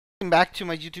back to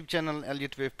my YouTube channel,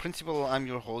 Elliott Wave Principal. I'm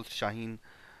your host, Shaheen.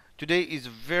 Today is a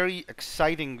very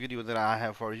exciting video that I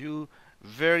have for you.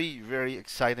 Very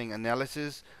exciting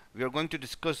analysis. We are going to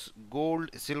discuss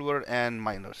gold, silver, and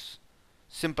miners.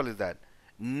 Simple as that.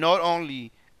 Not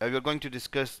only we are going to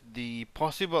discuss the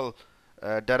possible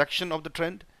direction of the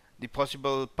trend, the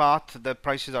possible path that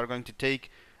prices are going to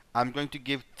take. I'm going to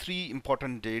give three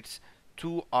important dates.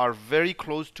 Two are very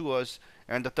close to us,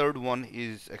 and the third one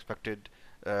is expected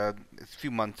a few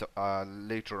months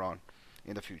later on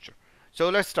in the future. So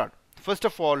let's start. First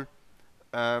of all,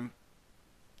 um,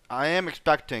 I am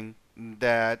expecting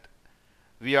that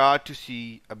we are to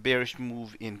see a bearish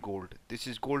move in gold. This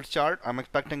is gold chart. I'm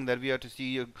expecting that we are to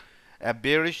see a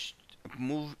bearish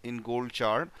move in gold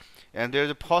chart, and there's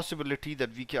a possibility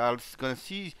that we are going to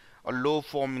see a low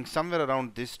forming somewhere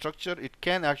around this structure. It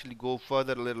can actually go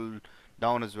further a little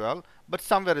down as well, but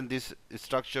somewhere in this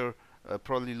structure,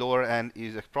 probably lower end,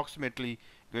 is approximately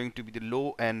going to be the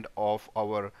low end of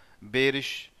our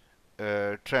bearish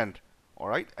trend. All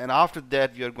right, and after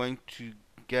that we are going to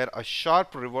get a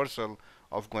sharp reversal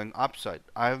of going upside.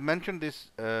 I have mentioned this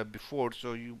before,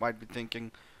 so you might be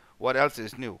thinking, what else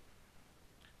is new?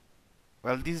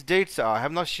 Well, these dates I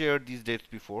have not shared these dates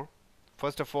before.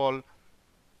 First of all,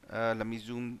 let me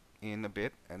zoom in a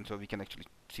bit, and so we can actually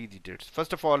see the dates.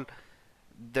 First of all,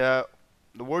 the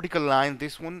vertical line,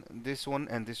 this one,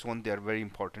 and this one, they are very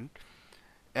important.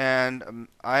 And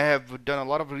I have done a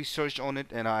lot of research on it,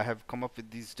 and I have come up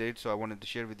with these dates, so I wanted to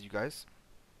share with you guys.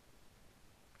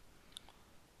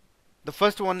 The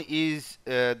first one is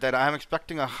that I am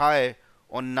expecting a high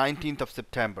on 19th of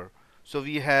September. So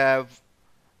we have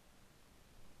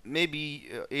maybe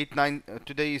 8 9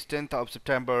 today is 10th of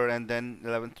September, and then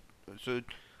 11th. So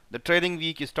the trading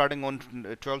week is starting on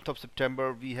 12th of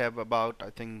September. We have about, I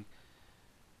think,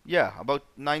 yeah, about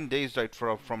 9 days right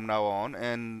from now on,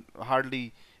 and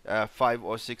hardly 5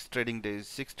 or 6 trading days,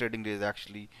 6 trading days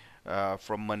actually,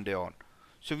 from Monday on.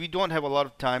 So we don't have a lot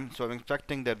of time, so I'm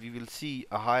expecting that we will see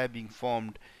a high being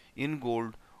formed in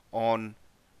gold on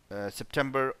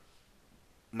September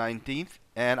 19th,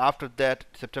 and after that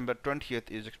September 20th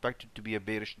is expected to be a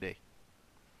bearish day.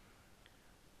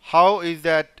 How is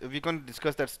that? We're going to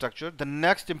discuss that structure. The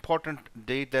next important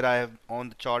date that I have on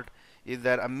the chart is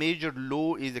that a major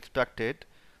low is expected.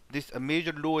 A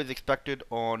major low is expected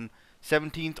on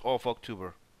 17th of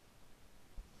October.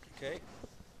 Okay.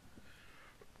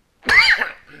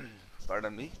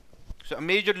 Pardon me. So a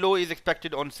major low is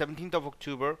expected on 17th of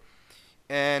October,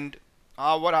 and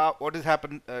what is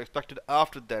happen expected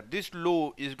after that? This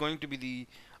low is going to be the,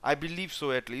 I believe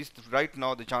so, at least right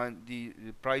now the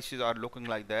prices are looking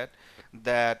like that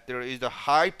there is a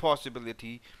high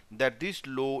possibility that this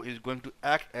low is going to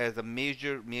act as a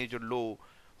major low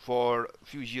for a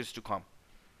few years to come.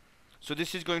 So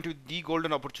this is going to be the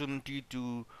golden opportunity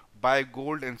to buy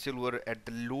gold and silver at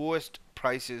the lowest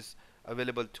prices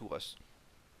available to us.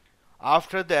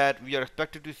 After that, we are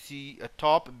expected to see a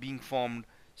top being formed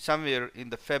somewhere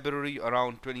in the February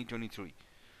around 2023.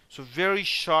 So very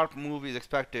sharp move is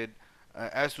expected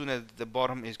as soon as the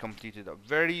bottom is completed. A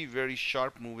very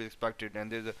sharp move is expected,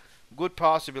 and there's a good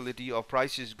possibility of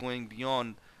prices going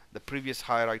beyond the previous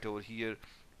high right over here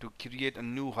to create a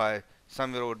new high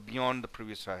somewhere over beyond the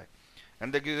previous high.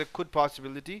 And there is a good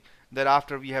possibility that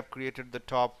after we have created the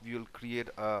top, we will create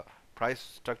a price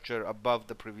structure above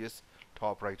the previous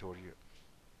top right over here.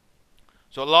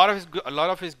 So a lot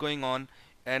of is going on,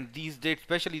 and these dates,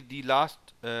 especially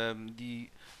the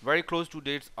very close to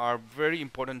dates, are very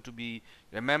important to be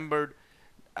remembered.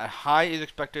 A high is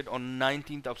expected on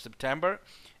 19th of September,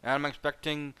 and I'm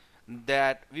expecting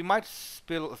that we might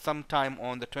spill some time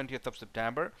on the 20th of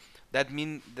September. That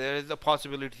means there is a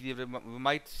possibility that we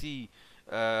might see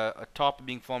a top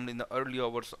being formed in the early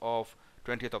hours of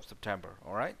 20th of September.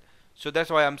 All right. So that's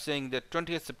why I'm saying that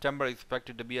 20th September is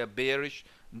expected to be a bearish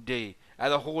day.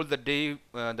 As a whole, the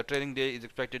trading day is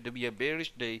expected to be a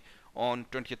bearish day on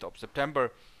 20th of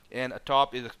September, and a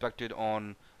top is expected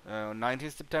on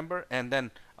 19th September, and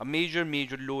then a major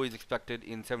low is expected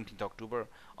in 17th October.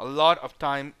 A lot of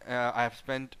time I have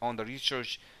spent on the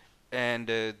research, and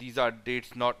these are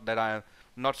dates not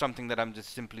something that I'm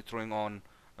just simply throwing on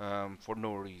for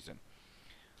no reason.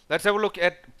 Let's have a look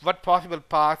at what possible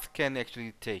paths can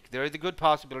actually take. There is a good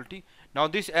possibility. Now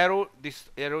this arrow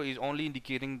is only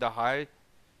indicating the high,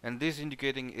 and this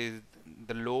indicating is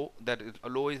the low. That is a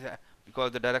low is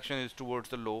because the direction is towards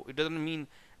the low. It doesn't mean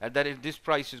that if this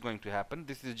price is going to happen.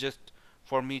 This is just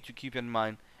for me to keep in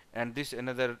mind. And this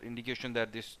another indication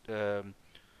that this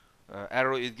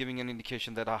arrow is giving an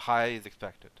indication that a high is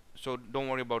expected. So don't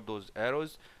worry about those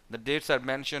arrows. The dates are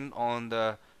mentioned on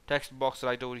the text box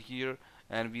right over here,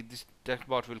 and this text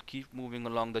box will keep moving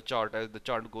along the chart. As the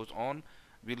chart goes on,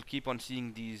 we'll keep on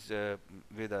seeing these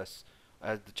with us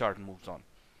as the chart moves on.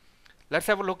 Let's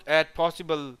have a look at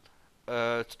possible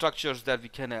structures that we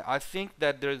can I think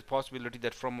that there is a possibility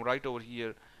that from right over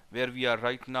here where we are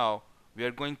right now, we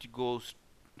are going to go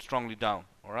strongly down.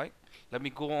 All right, let me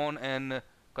go on and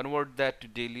convert that to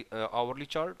daily hourly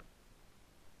chart.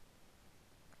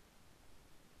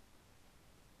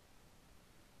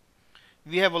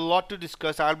 We have a lot to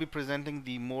discuss. I'll be presenting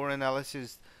the more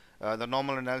analysis, the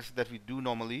normal analysis that we do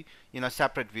normally in a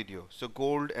separate video. So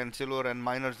gold and silver and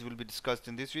miners will be discussed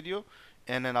in this video,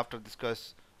 and then after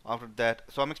that.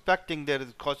 So I'm expecting there is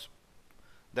a cost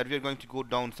that we are going to go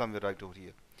down somewhere right over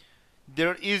here.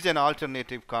 There is an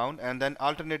alternative count, and then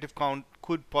alternative count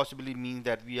could possibly mean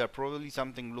that we are probably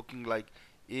something looking like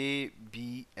A,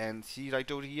 B, and C right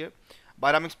over here.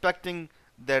 But I'm expecting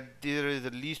that there is the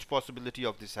least possibility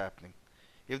of this happening.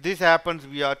 If this happens,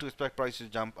 we are to expect prices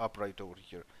jump up right over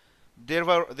here.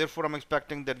 Therefore, I'm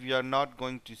expecting that we are not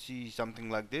going to see something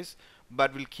like this,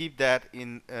 but we'll keep that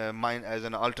in mind as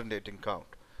an alternating count.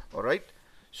 All right.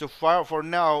 So for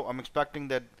now, I'm expecting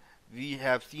that we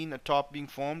have seen a top being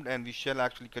formed, and we shall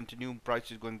actually continue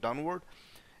prices going downward.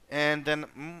 And then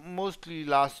mostly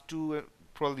last two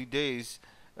probably days,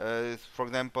 for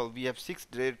example, we have 6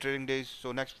 trading days,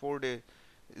 so next 4 days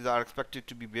are expected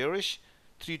to be bearish.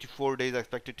 3 to 4 days are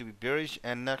expected to be bearish,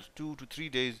 and next 2 to 3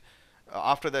 days,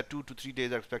 after that 2 to 3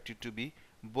 days are expected to be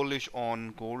bullish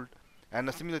on gold, and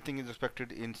a similar thing is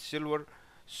expected in silver.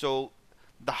 So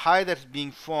the high that's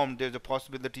being formed, there's a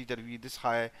possibility that this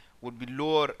high would be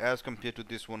lower as compared to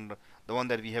this one, the one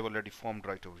that we have already formed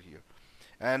right over here.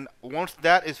 And once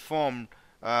that is formed,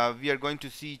 we are going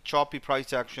to see choppy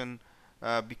price action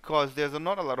because there's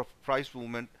not a lot of price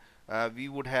movement. We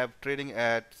would have trading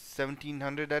at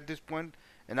 1700 at this point,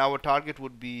 and our target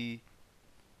would be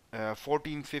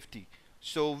 1450.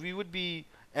 So we would be,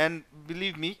 and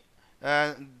believe me,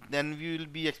 then we will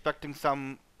be expecting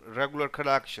some regular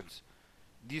corrections.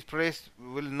 These prices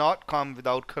will not come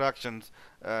without corrections.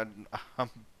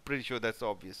 I'm pretty sure that's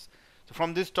obvious. So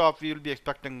from this top, we will be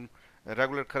expecting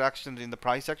regular corrections in the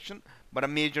price action, but a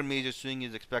major swing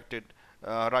is expected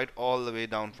right all the way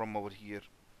down from over here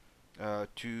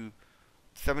to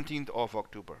 17th of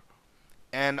October.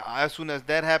 And as soon as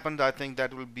that happens, I think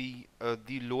that will be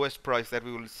the lowest price that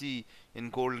we will see in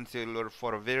gold and silver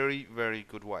for a very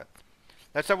good while.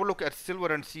 Let's have a look at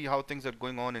silver and see how things are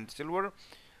going on in silver.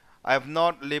 I have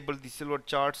not labeled the silver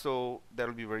chart, so that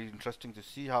will be very interesting to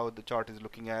see how the chart is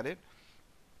looking at it.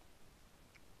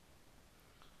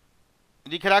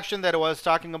 The correction that I was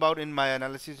talking about in my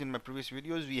analysis in my previous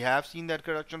videos, we have seen that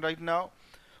correction right now.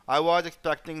 I was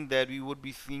expecting that we would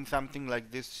be seeing something like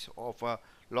this of a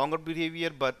longer behavior,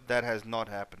 but that has not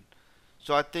happened.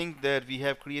 So I think that we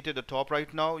have created a top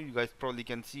right now. You guys probably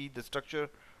can see the structure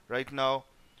right now.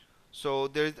 So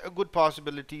there is a good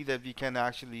possibility that we can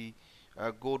actually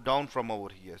go down from over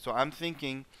here. So I'm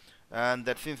thinking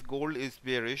that since gold is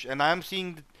bearish, and I'm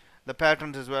seeing the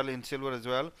patterns as well in silver as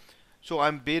well. So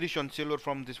I'm bearish on silver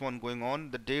from this one going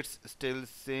on. The dates still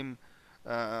same,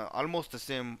 almost the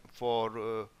same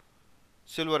for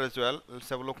silver as well. Let's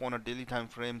have a look on a daily time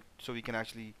frame so we can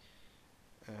actually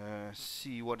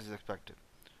see what is expected.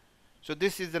 So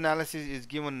this is the analysis is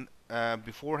given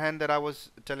beforehand that I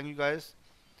was telling you guys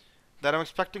that I'm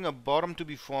expecting a bottom to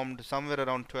be formed somewhere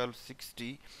around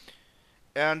 1260,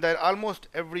 and that almost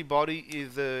everybody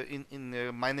is in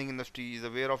the mining industry is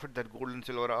aware of it, that gold and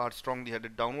silver are strongly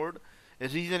headed downward. The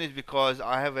reason is because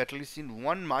I have at least seen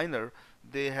one miner.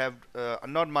 They have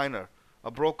not miner,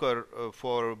 a broker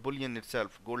for bullion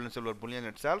itself, gold and silver bullion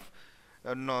itself.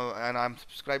 No, and I'm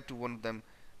subscribed to one of them.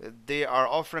 They are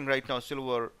offering right now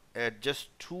silver at just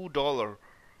 $2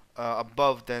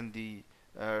 above than the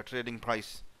trading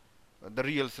price, the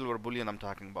real silver bullion I'm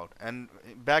talking about. And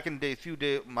back in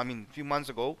few months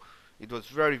ago, it was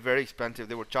very expensive.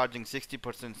 They were charging 60%,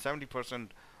 70%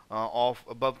 off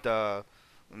above the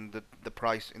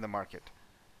price in the market.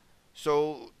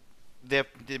 So they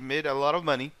made a lot of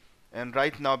money, and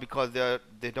right now because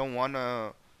they don't want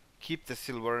to keep the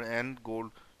silver and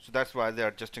gold, so that's why they are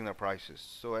adjusting their prices.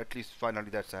 So at least finally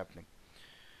that's happening.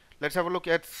 Let's have a look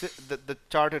at the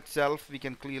chart itself. We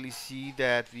can clearly see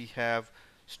that we have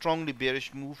strongly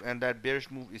bearish move, and that bearish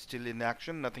move is still in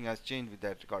action. Nothing has changed with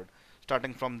that regard.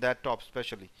 Starting from that top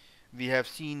especially, we have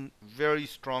seen very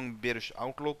strong bearish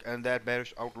outlook, and that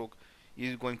bearish outlook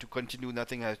is going to continue.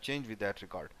 Nothing has changed with that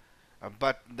regard.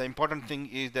 But the important thing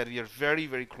is that we are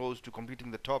very close to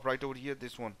completing the top right over here,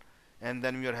 this one, and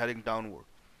then we are heading downward.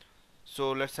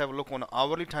 So let's have a look on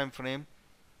hourly time frame.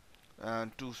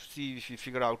 to see if we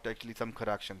figure out actually some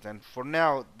corrections. And for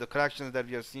now, the corrections that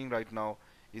we are seeing right now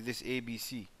is this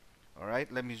ABC. All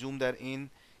right, let me zoom that in,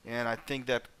 and I think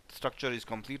that structure is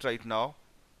complete right now.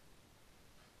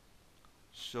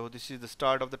 So this is the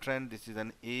start of the trend. This is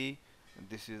an A, and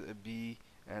this is a B,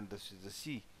 and this is a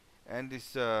C. And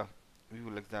this we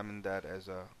will examine that as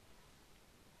a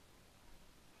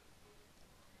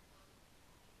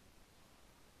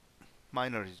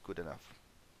minor is good enough.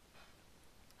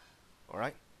 All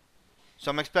right.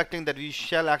 So I'm expecting that we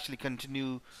shall actually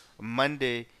continue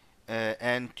Monday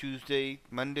and Tuesday,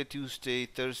 Monday, Tuesday,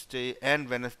 Thursday, and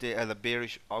Wednesday as a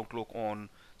bearish outlook on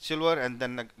silver, and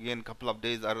then again a couple of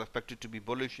days are expected to be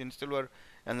bullish in silver,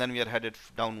 and then we are headed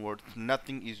downwards.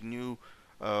 Nothing is new.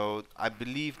 I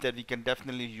believe that we can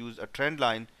definitely use a trend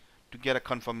line to get a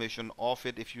confirmation of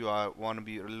it. If you want to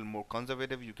be a little more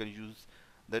conservative, you can use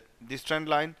this trend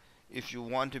line. If you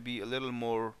want to be a little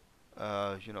more,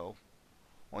 you know,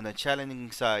 on the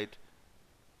challenging side,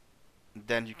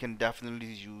 then you can definitely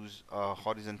use a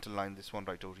horizontal line. This one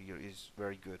right over here is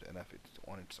very good enough. It's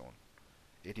on its own.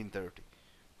 1830.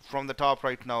 From the top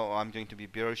right now, I'm going to be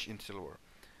bearish in silver.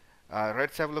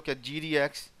 Let's have a look at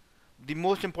GDX. The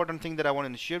most important thing that I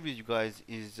wanted to share with you guys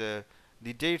is the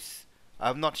dates. I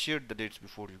have not shared the dates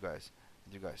before you guys.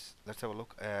 Let's have a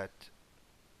look at.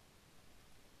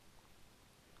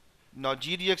 Now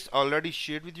GDX already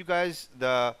shared with you guys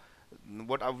the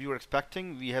what we were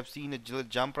expecting. We have seen a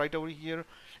jump right over here,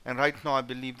 and right now I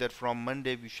believe that from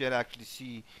Monday we shall actually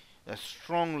see a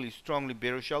strongly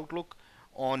bearish outlook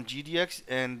on GDX,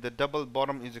 and the double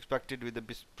bottom is expected with the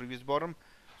previous bottom.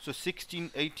 So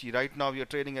 1680 right now we are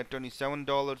trading at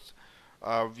 $27.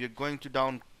 We are going to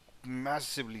down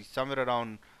massively, somewhere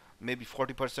around maybe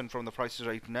 40% from the prices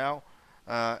right now,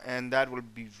 and that will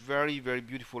be very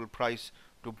beautiful price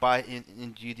to buy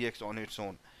in GDX on its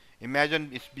own. Imagine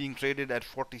it's being traded at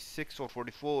 46 or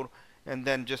 44, and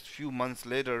then just few months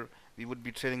later we would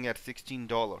be trading at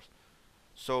 $16.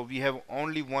 So we have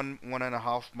only one and a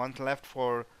half month left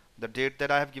for the date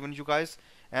that I have given you guys,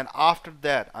 and after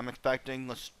that I'm expecting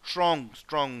a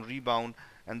strong rebound,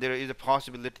 and there is a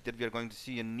possibility that we are going to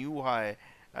see a new high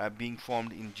being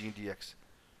formed in GDX.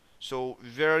 So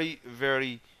very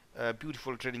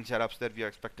beautiful trading setups that we are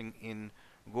expecting in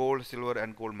gold, silver,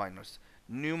 and gold miners.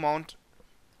 New mount,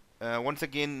 once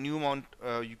again, new mount,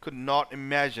 you could not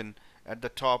imagine at the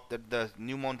top that the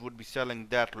new mount would be selling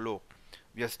that low.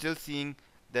 We are still seeing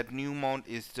that new mount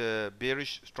is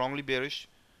bearish, strongly bearish.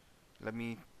 Let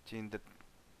me change that.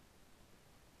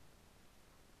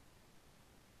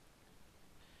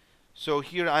 So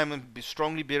here I'm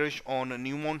strongly bearish on a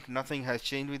new mount. Nothing has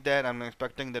changed with that. I'm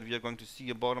expecting that we are going to see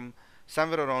a bottom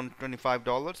somewhere around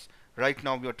 $25. Right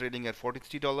now we are trading at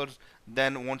 $43.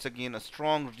 Then once again a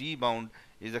strong rebound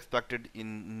is expected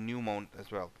in new mount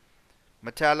as well.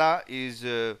 Metalla is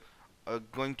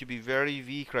going to be very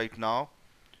weak right now.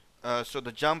 So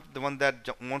the jump, the one that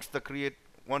wants the create,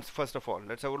 once first of all,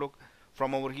 let's have a look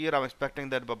from over here. I'm expecting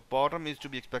that the bottom is to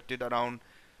be expected around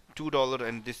 $2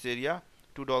 in this area,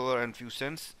 $2 and few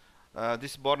cents.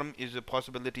 This bottom is a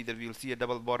possibility that we will see a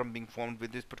double bottom being formed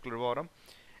with this particular bottom,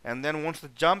 and then once the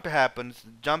jump happens,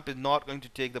 the jump is not going to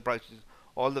take the prices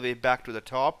all the way back to the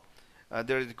top.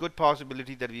 There is a good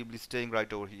possibility that we will be staying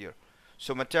right over here.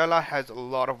 So Metalla has a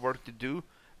lot of work to do.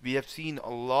 We have seen a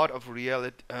lot of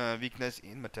reality weakness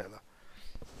in Metalla.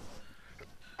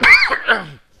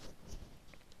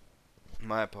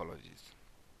 My apologies.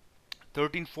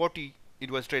 1340 it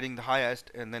was trading the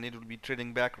highest, and then it will be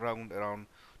trading back around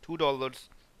 $2.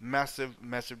 Massive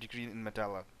decrease in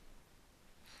Metalla.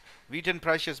 Wheat and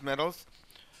precious metals.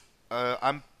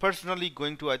 I'm personally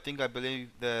going to, I believe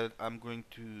that I'm going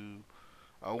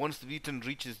to, once the Wheaton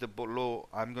reaches the low,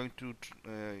 I'm going to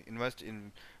invest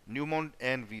in Newmont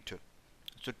and Wheaton.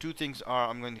 So two things are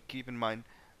I'm going to keep in mind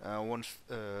once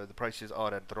the prices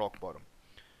are at the rock bottom.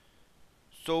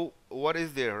 So what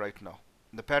is there right now?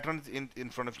 The patterns in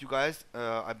front of you guys.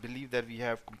 I believe that we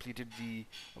have completed the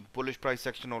bullish price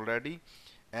section already,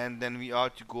 and then we are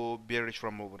to go bearish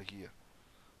from over here.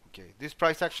 Okay, this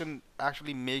price action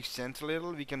actually makes sense a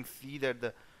little. We can see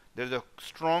that there's a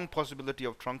strong possibility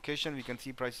of truncation. We can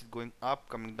see prices going up,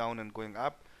 coming down, and going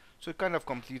up. So it kind of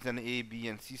completes an A, B,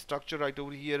 and C structure right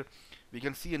over here. We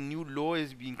can see a new low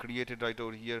is being created right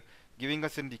over here, giving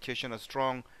us indication a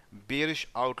strong bearish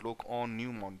outlook on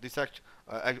Newmont. This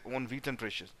on Wheaton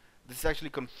precious. This actually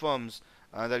confirms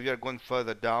that we are going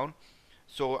further down.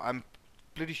 So I'm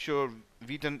pretty sure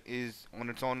Wheaton is on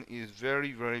its own is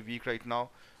very weak right now.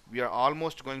 We are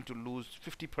almost going to lose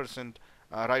 50%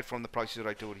 right from the prices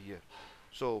right over here.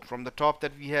 So from the top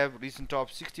that we have, recent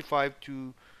top 65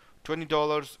 to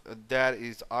 $20, that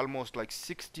is almost like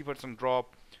 60%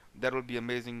 drop. That will be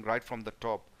amazing right from the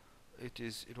top.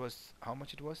 It was how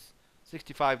much it was?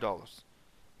 $65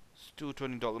 to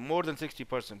 $20, more than 60%,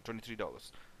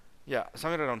 $23. Yeah,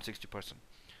 somewhere around 60%.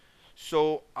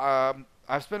 So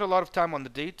I've spent a lot of time on the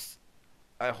dates.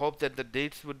 I hope that the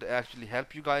dates would actually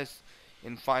help you guys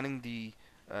in finding the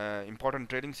important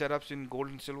trading setups in gold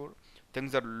and silver.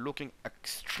 Things are looking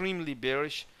extremely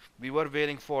bearish. We were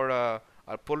waiting for a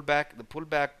pullback.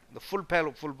 The full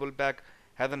pullback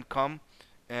hasn't come,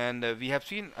 and we have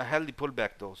seen a healthy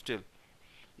pullback though. Still,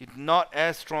 it's not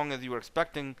as strong as you were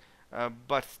expecting,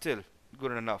 but still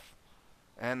good enough.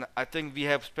 And I think we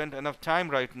have spent enough time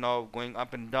right now going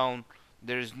up and down.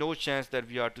 There is no chance that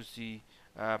we are to see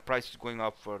prices going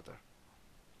up further.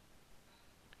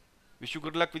 Wish you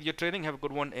good luck with your trading. Have a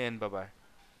good one, and bye bye.